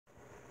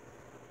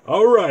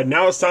Alright,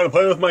 now it's time to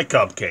play with my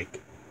cupcake.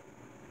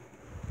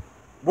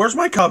 Where's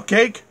my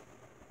cupcake?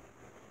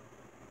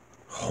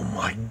 Oh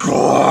my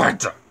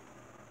god!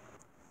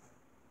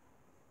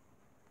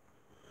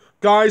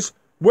 Guys,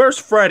 where's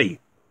Freddy?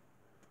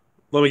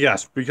 Let me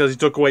guess, because he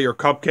took away your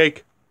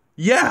cupcake?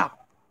 Yeah!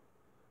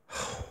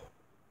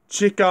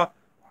 Chica,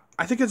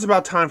 I think it's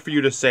about time for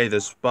you to say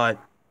this, but...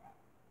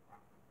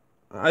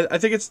 I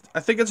think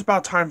it's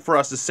about time for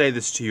us to say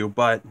this to you,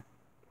 but...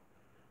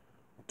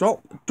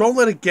 Don't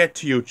let it get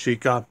to you,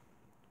 Chica.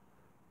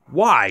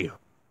 Why?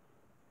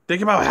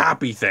 Think about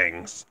happy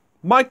things.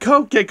 My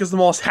cupcake is the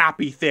most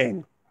happy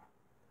thing.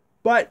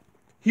 But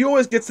he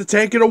always gets to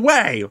take it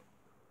away.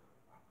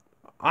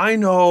 I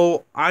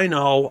know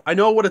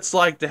what it's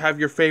like to have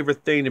your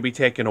favorite thing to be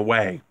taken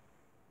away.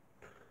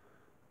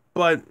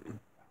 But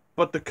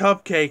the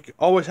cupcake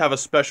always have a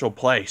special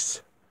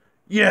place.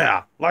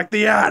 Yeah, like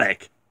the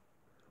attic.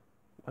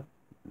 What?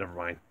 Never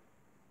mind.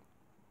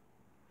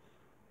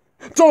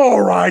 It's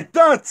alright,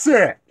 that's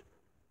it!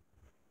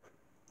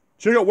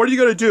 Chica, what are you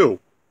gonna do?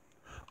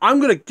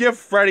 I'm gonna give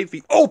Freddy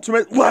the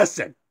ultimate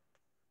lesson!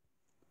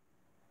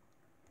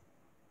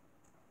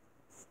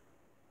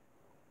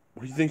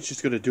 What do you think she's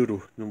gonna do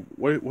to...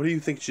 What do you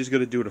think she's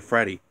gonna do to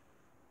Freddy?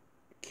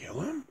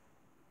 Kill him?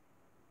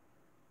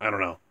 I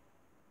don't know.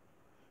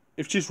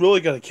 If she's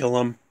really gonna kill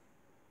him,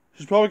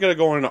 she's probably gonna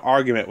go in an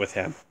argument with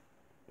him.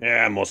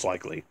 Yeah, most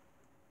likely.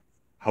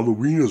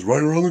 Halloween is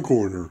right around the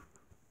corner.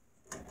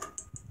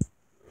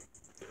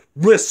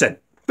 Listen,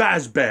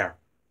 Fazbear.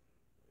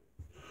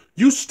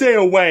 You stay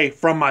away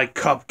from my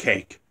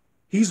cupcake.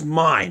 He's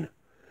mine.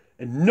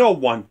 And no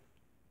one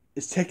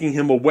is taking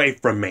him away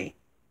from me.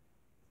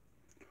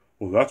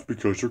 Well, that's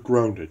because you're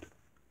grounded.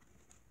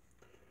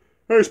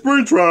 Hey,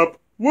 Springtrap,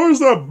 where's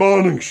that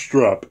bonding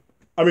strap?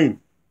 I mean,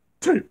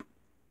 tape.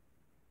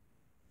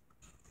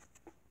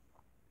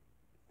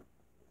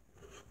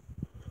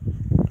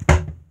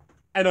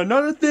 And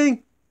another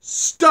thing,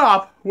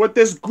 stop with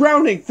this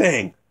grounding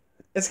thing.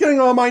 It's getting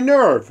on my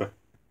nerve.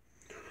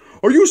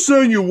 Are you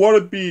saying you want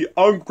to be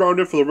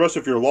ungrounded for the rest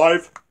of your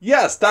life?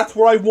 Yes, that's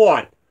what I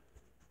want.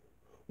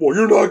 Well,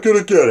 you're not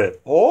gonna get it.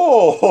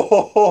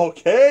 Oh,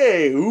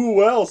 okay.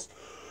 Who else?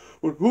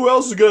 Who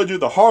else is gonna do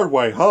the hard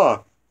way,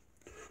 huh?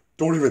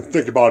 Don't even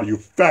think about it, you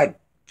fat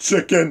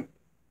chicken.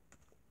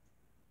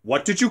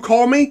 What did you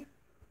call me?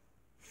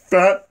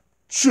 Fat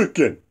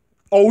chicken.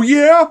 Oh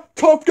yeah?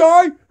 Tough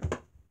guy?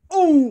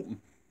 Oh.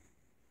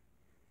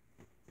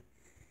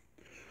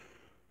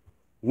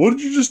 What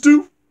did you just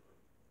do?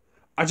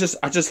 I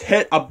just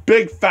hit a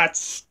big fat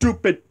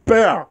stupid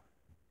bear.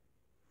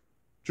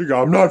 Chica,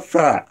 I'm not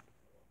fat.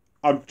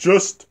 I'm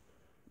just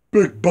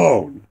big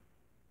bone.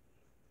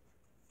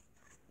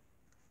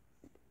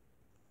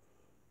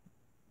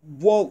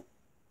 Well,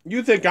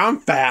 you think I'm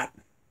fat.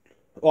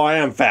 Well, I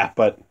am fat,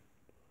 but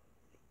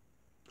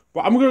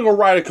I'm gonna go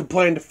write a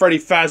complaint to Freddy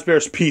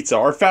Fazbear's Pizza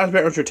or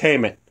Fazbear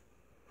Entertainment.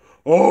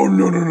 Oh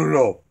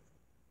no.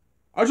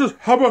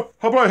 How about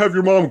I have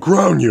your mom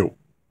ground you?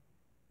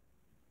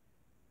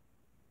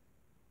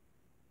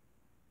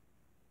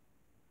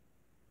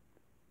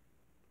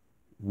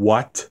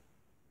 What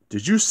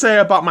did you say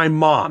about my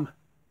mom?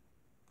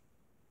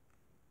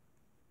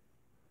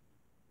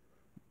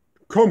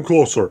 Come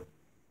closer.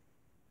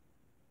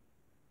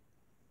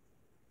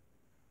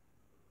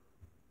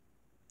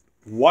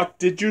 What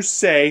did you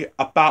say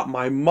about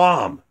my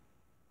mom?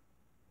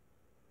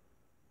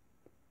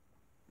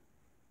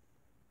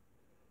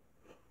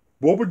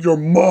 What would your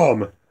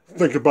mom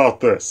think about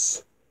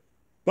this?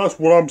 That's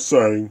what I'm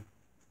saying.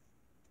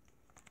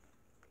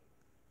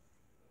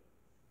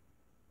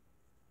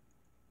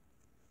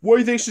 What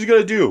do you think she's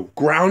gonna do?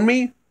 Ground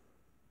me?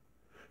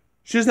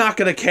 She's not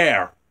gonna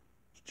care.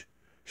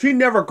 She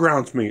never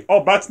grounds me.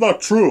 Oh, that's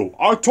not true.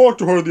 I talked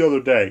to her the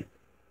other day.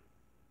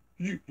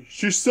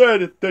 She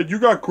said that you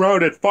got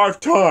grounded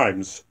 5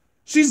 times.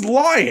 She's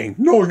lying.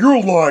 No,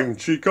 you're lying,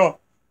 Chica.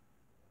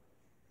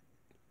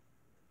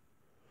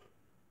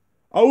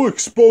 I will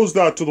expose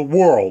that to the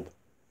world.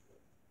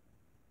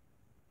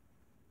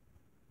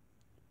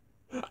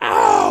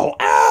 Ow!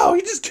 Ow!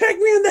 He just kicked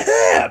me in the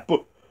hip!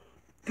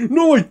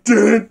 No, I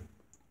didn't!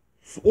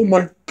 Oh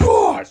my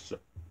gosh!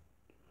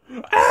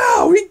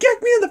 Ow! He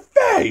kicked me in the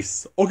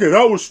face! Okay,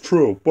 that was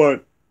true,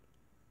 but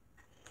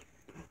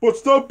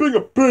stop being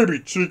a baby,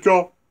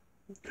 Chica!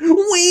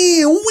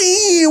 Wee!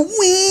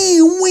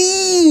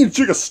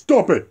 Chica,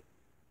 stop it!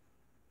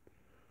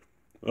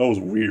 That was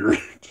weird.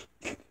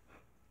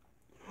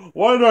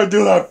 Why did I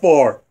do that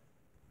for?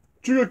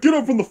 Chica, get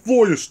up from the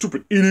floor, you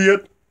stupid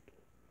idiot!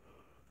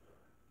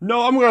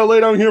 No, I'm gonna lay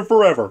down here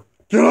forever.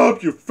 Get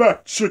up, you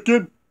fat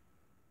chicken!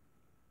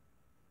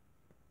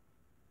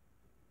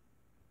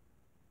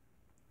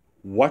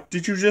 What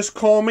did you just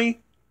call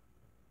me?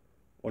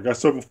 Like I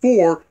said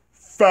before,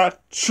 fat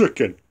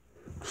chicken.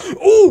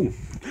 Ooh!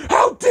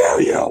 How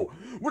dare you!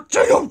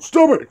 Jacob,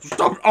 stop it!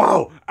 Stop it!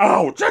 Ow!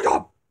 Ow!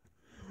 Jacob!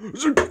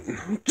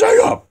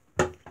 Jacob!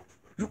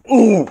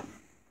 Ooh!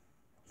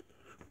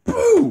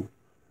 Boo!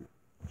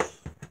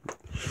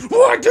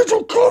 Why did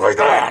you call me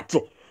that?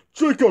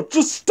 Chica,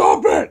 just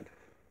stop it!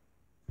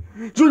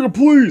 Chica,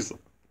 please!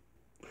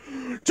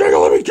 Chica,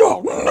 let me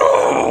go!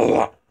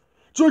 No!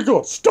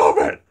 Chica, stop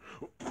it!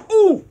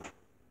 Ooh!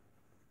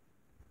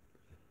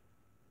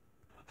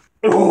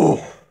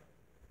 Oh!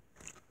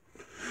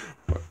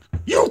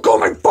 You call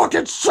me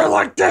fucking shit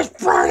like this,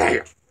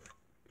 Freddy!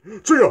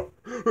 Chica!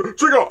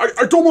 Chica,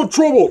 I don't want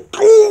trouble!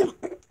 Oh!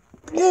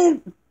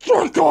 Oh!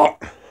 Chica!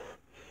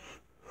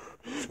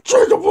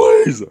 Chica,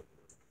 please!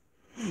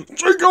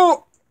 Chica!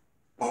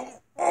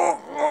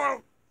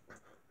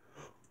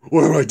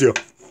 What did I do?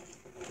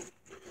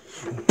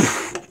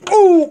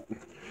 Oh!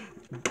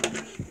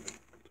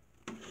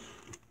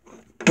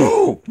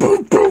 Boom!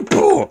 Boom! Boom!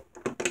 Boom!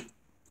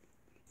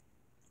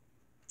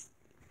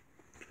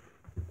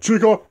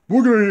 Chica,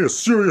 we're gonna need a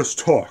serious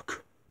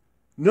talk.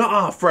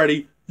 Nuh-uh,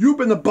 Freddy. You've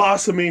been the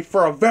boss of me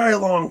for a very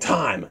long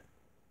time.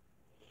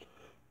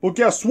 Well,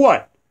 guess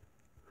what?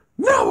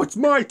 Now it's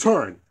my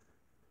turn.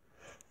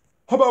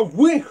 How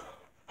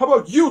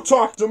about you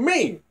talk to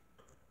me?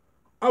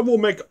 I will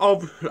make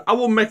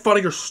fun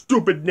of your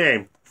stupid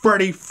name,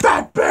 Freddy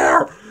Fat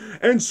Bear,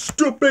 and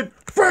stupid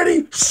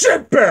Freddy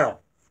Shit Bear.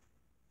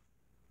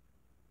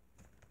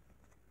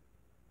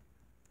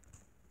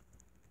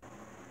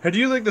 Hey, do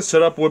you think the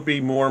setup would be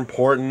more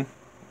important?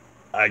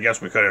 I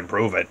guess we could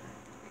improve it.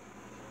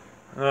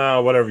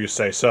 Whatever you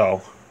say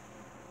so.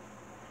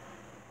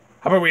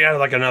 How about we add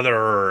like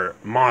another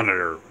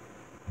monitor?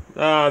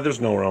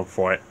 There's no room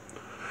for it.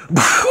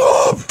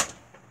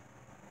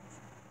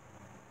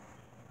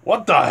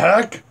 What the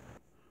heck?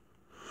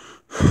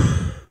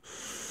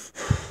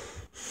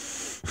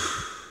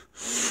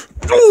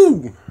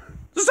 Ooh!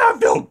 Does that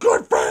feel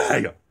good,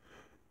 Freddy?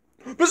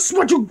 This is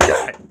what you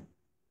get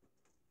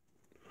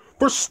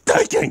for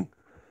staking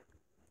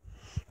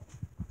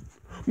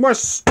my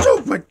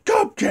stupid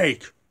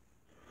cupcake.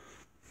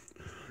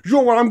 You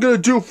know what I'm gonna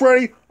do,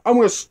 Freddy? I'm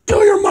gonna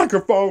steal your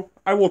microphone.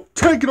 I will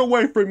take it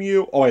away from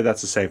you. Oh wait,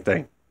 that's the same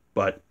thing.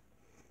 But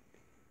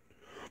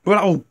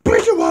I will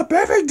beat you up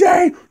every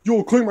day. You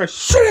will clean my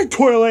shitty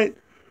toilet.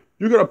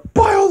 You're gonna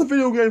buy all the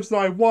video games that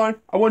I want.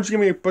 I want you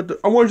to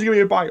give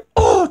me buy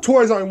all the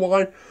toys I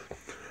want,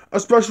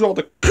 especially all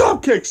the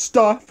cupcake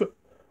stuff.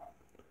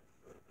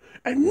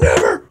 And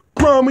never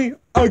grow me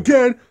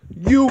again,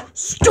 you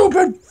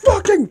stupid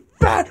fucking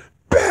fat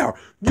bear.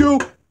 You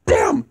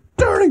damn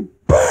dirty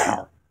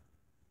bear.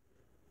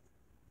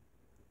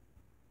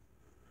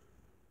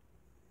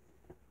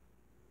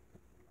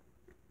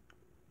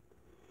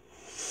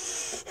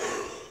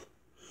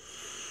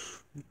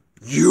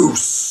 You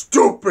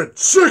stupid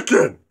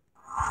chicken!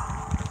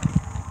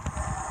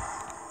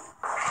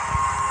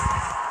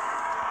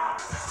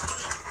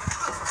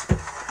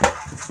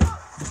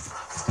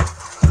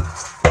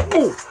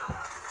 Oh.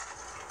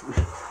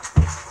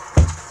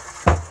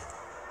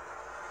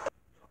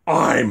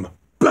 I'm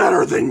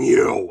better than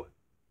you!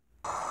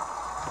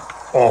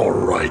 All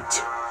right.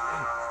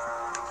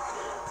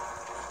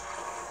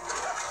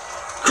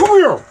 Come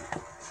here!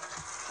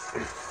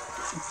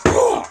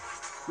 Oh,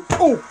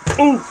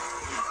 oh!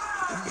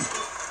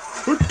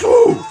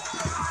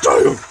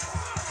 Damn!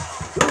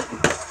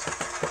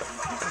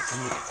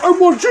 I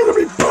want you to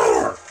be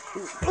better!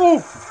 Oh!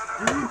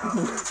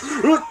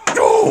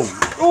 Oh!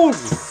 Oh!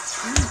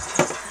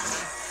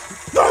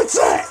 That's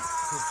it!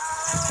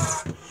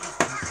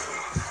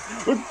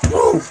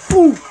 Oh!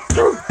 Oh!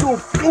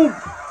 Oh!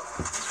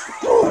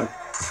 Oh!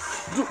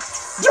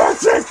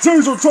 That's it!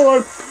 Taser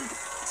time!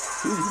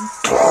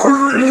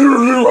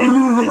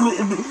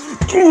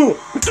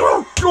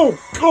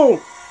 Go!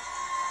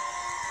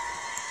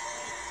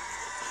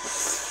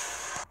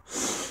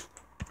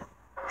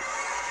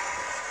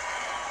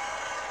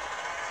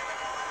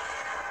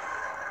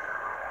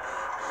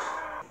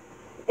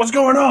 What's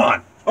going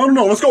on? I don't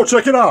know. Let's go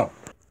check it out.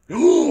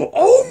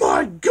 Oh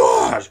my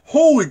gosh!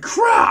 Holy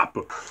crap!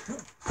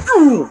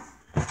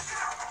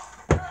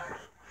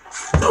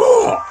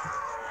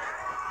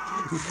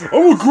 I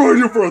will grind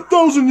you for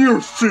 1,000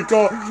 years,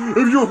 Chica,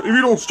 if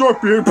you don't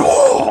start being.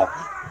 God!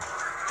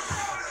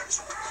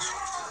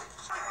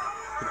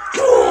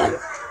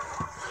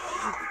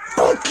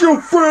 Fuck you,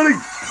 Freddy!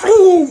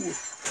 Oh!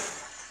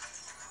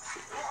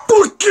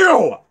 Fuck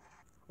you!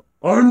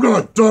 I'm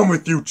not done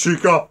with you,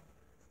 Chica.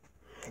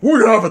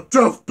 We're gonna have a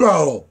death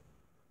battle!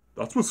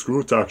 That's what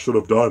Screw Attack should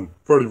have done.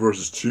 Freddy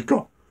versus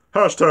Chica.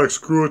 Hashtag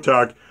Screw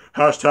Attack.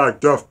 Hashtag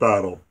death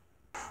battle.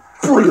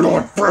 Bring it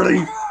on,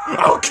 Freddy!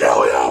 I'll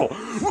kill you!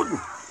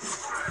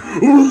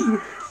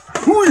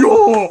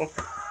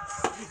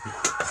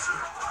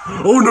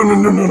 Oh,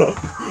 no.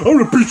 I'm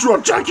gonna beat you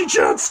up Jackie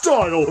Chan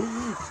style!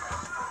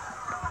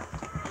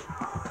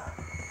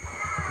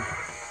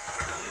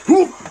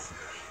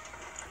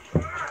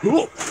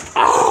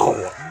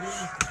 Ow!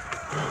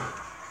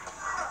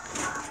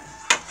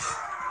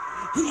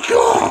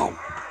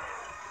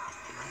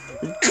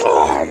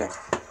 God!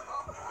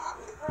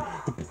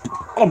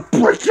 I'll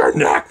break your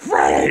neck,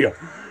 Freddy!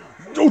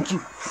 Don't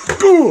you?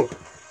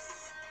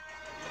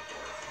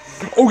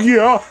 Oh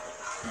yeah!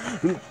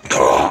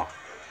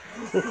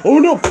 Oh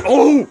no!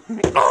 Oh!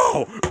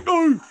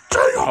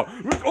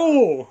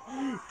 Oh!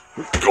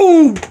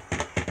 Oh!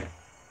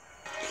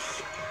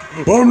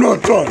 I'm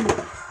not done.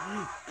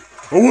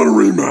 I want a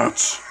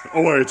rematch.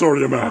 Oh wait, it's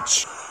already a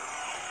match.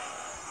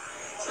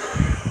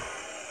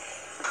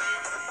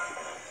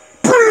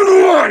 Bring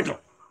it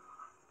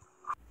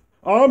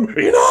on!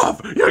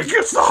 Enough! You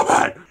can stop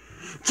it!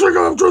 Check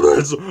after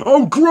this!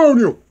 I'll ground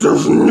you!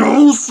 There's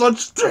no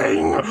such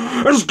thing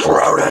as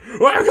grounded!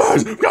 Alright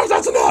guys,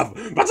 that's enough!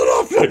 That's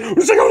enough!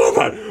 Check out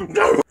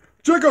that!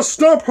 Chica,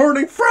 stop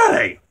hurting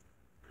Freddy!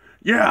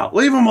 Yeah,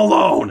 leave him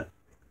alone!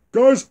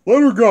 Guys,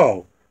 let her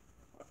go!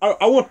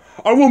 I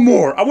want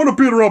more! I want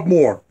to beat her up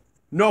more!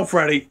 No,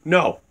 Freddy,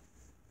 no.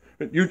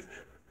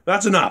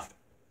 That's enough.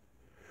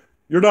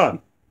 You're done.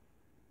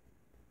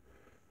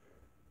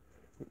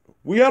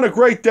 We had a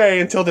great day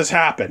until this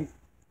happened.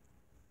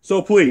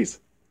 So please,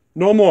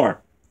 no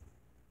more.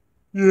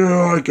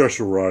 Yeah, I guess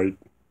you're right.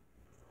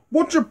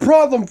 What's your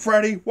problem,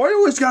 Freddy? Why you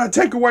always gotta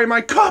take away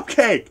my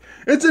cupcake?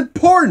 It's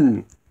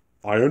important.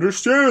 I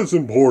understand it's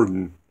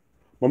important.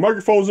 My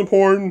microphone's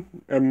important,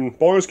 and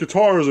Bonnie's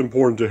guitar is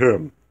important to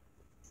him.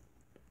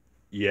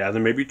 Yeah, that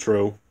may be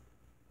true.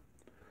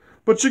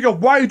 But Chica,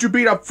 why did you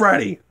beat up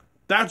Freddy?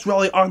 That's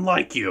really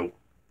unlike you.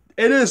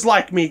 It is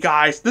like me,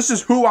 guys. This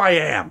is who I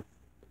am.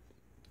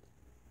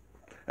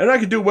 And I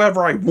can do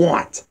whatever I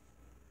want.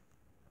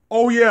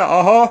 Oh yeah,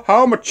 uh-huh.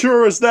 How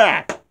mature is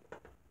that?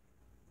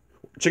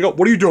 Chica,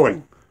 what are you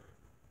doing?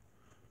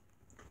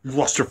 You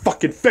lost your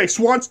fucking face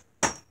once?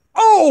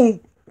 Oh!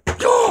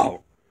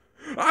 Oh!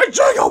 Hey,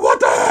 Chica, what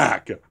the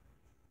heck?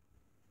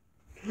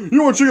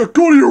 You and Chica,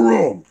 go to your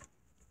room.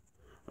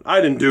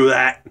 I didn't do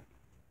that.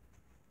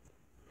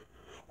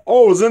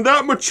 Oh, isn't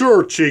that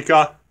mature,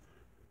 Chica?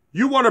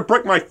 You want to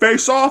break my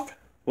face off?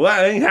 Well,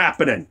 that ain't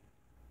happening.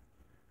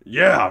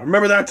 Yeah,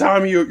 remember that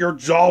time your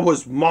jaw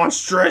was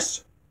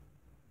monstrous?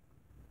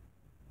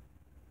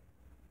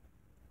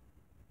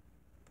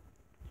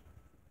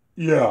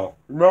 Yeah,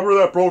 remember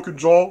that broken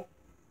jaw?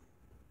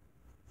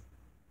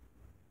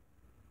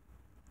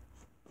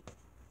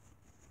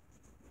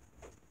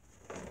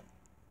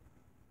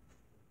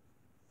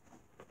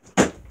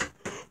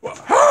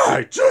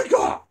 Hey,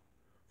 Chica!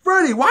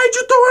 Freddy, why'd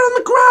you throw it on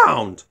the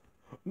ground?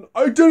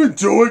 I didn't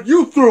do it,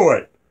 you threw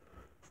it!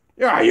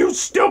 Yeah, you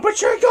stupid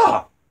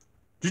Chica!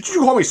 Did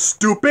you call me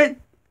stupid?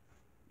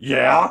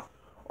 Yeah?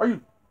 Are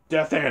you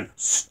deaf and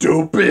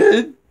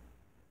stupid?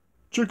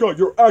 Chica,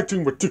 you're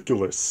acting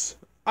ridiculous.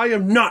 I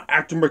am not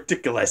acting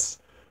ridiculous.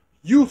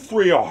 You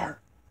three are.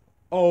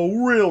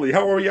 Oh, really?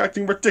 How are you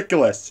acting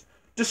ridiculous?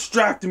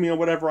 Distracting me on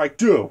whatever I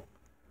do.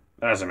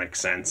 That doesn't make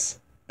sense.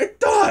 It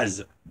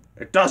does!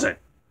 It doesn't.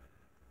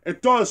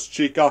 It does,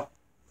 Chica.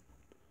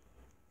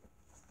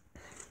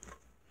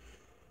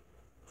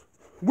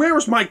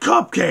 Where's my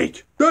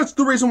cupcake? That's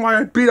the reason why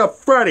I beat up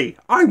Freddy.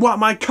 I want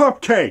my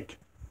cupcake.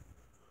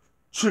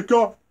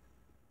 Chica,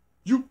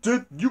 you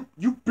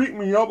beat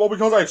me up all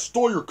because I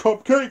stole your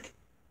cupcake?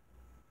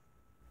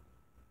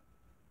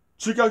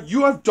 Chica,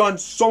 you have done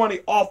so many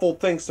awful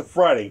things to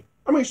Freddy.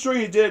 I mean, sure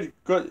you did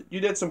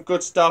some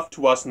good stuff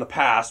to us in the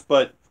past,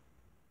 but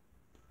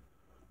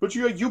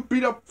you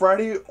beat up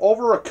Freddy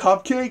over a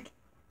cupcake?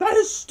 That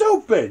is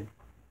stupid.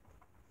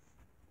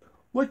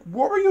 Like,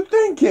 what were you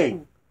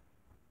thinking?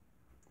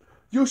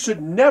 You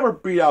should never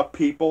beat up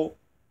people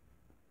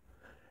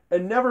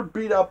and never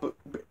beat up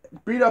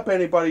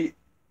anybody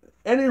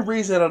any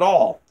reason at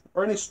all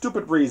or any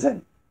stupid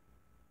reason.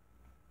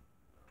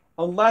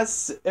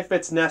 Unless if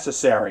it's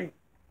necessary.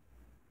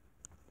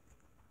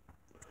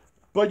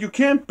 But you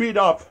cannot beat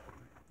up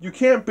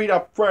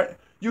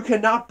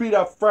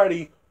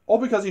Freddy all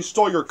because he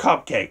stole your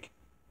cupcake.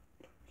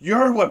 You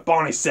heard what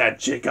Bonnie said,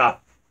 Chica.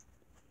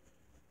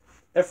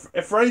 If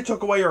Freddy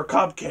took away your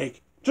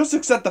cupcake, just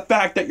accept the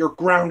fact that you're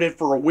grounded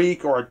for a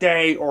week or a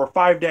day or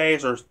 5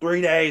 days or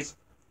 3 days.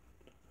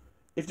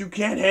 If you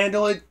can't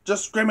handle it,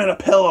 just scream at a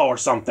pillow or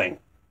something.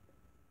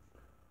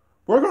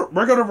 We're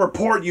gonna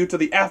report you to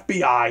the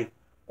FBI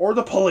or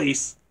the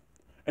police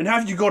and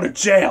have you go to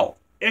jail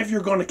if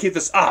you're gonna keep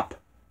this up.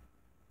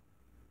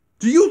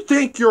 Do you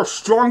think you're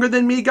stronger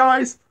than me,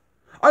 guys?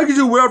 I can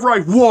do whatever I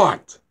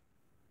want.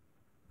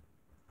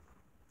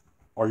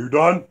 Are you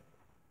done?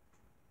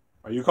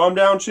 Are you calm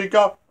down,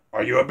 Chica?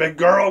 Are you a big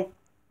girl?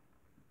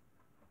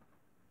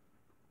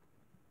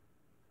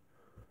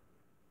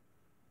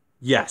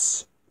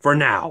 Yes, for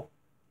now.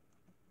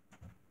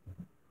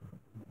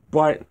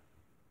 But,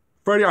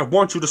 Freddy, I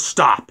want you to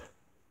stop.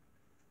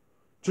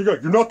 Chica,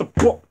 you're not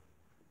the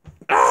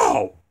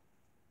Ow!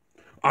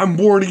 I'm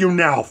warning you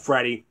now,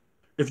 Freddy.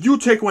 If you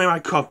take away my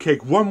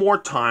cupcake one more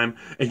time,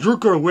 and you're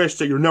gonna wish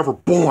that you're never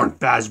born,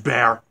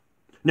 Fazbear.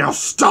 Now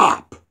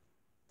stop!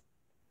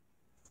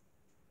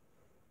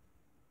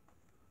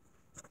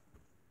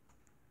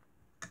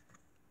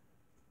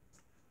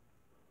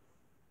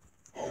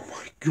 Oh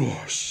my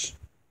gosh.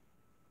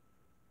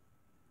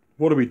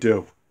 What do we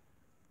do?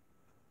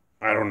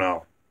 I don't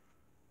know.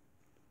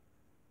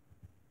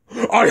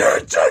 I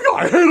hate Chica!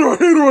 I hate her! I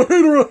hate her! I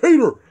hate her! I hate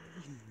her!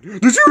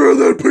 Did you hear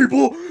that,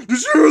 people?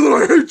 Did you hear that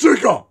I hate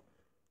Chica?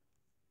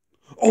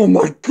 Oh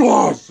my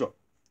gosh!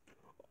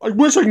 I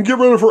wish I could get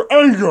rid of her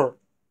anger.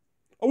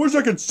 I wish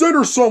I could send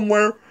her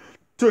somewhere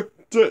to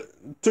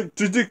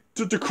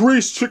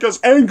decrease Chica's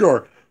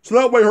anger, so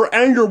that way her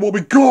anger will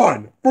be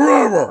gone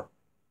forever.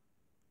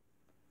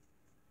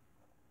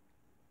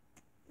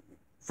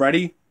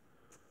 Freddy,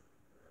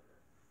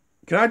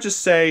 can I just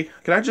say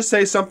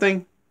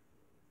something?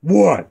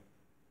 What?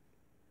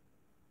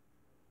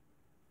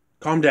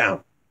 Calm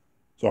down.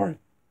 Sorry.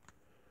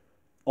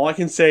 All I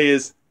can say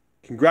is,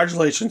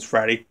 congratulations,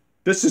 Freddy.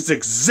 This is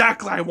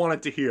exactly what I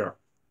wanted to hear.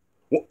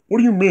 What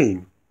do you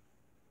mean?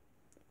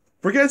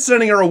 Forget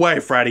sending her away,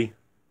 Freddy.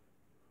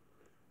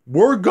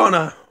 We're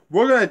gonna,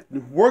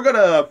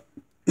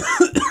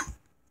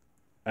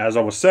 as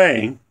I was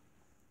saying,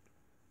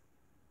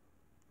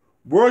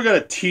 we're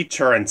gonna teach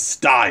her in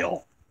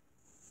style.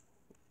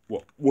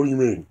 What do you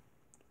mean?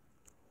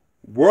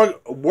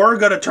 We're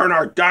gonna turn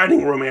our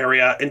dining room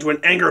area into an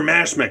anger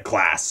management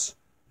class.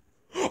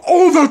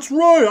 Oh, that's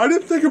right. Why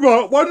did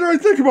I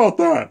think about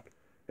that?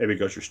 Maybe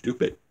because you're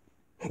stupid.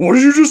 What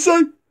did you just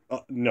say?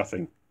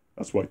 Nothing.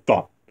 That's what I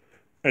thought.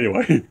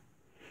 Anyway,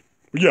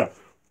 yeah.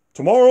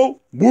 Tomorrow,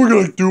 we're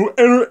gonna do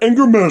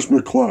anger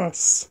management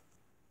class.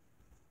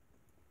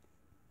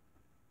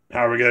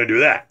 How are we gonna do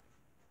that?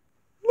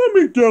 Let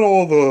me get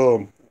all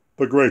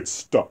the great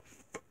stuff.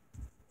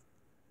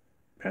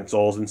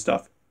 Pencils and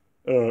stuff?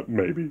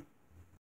 Maybe.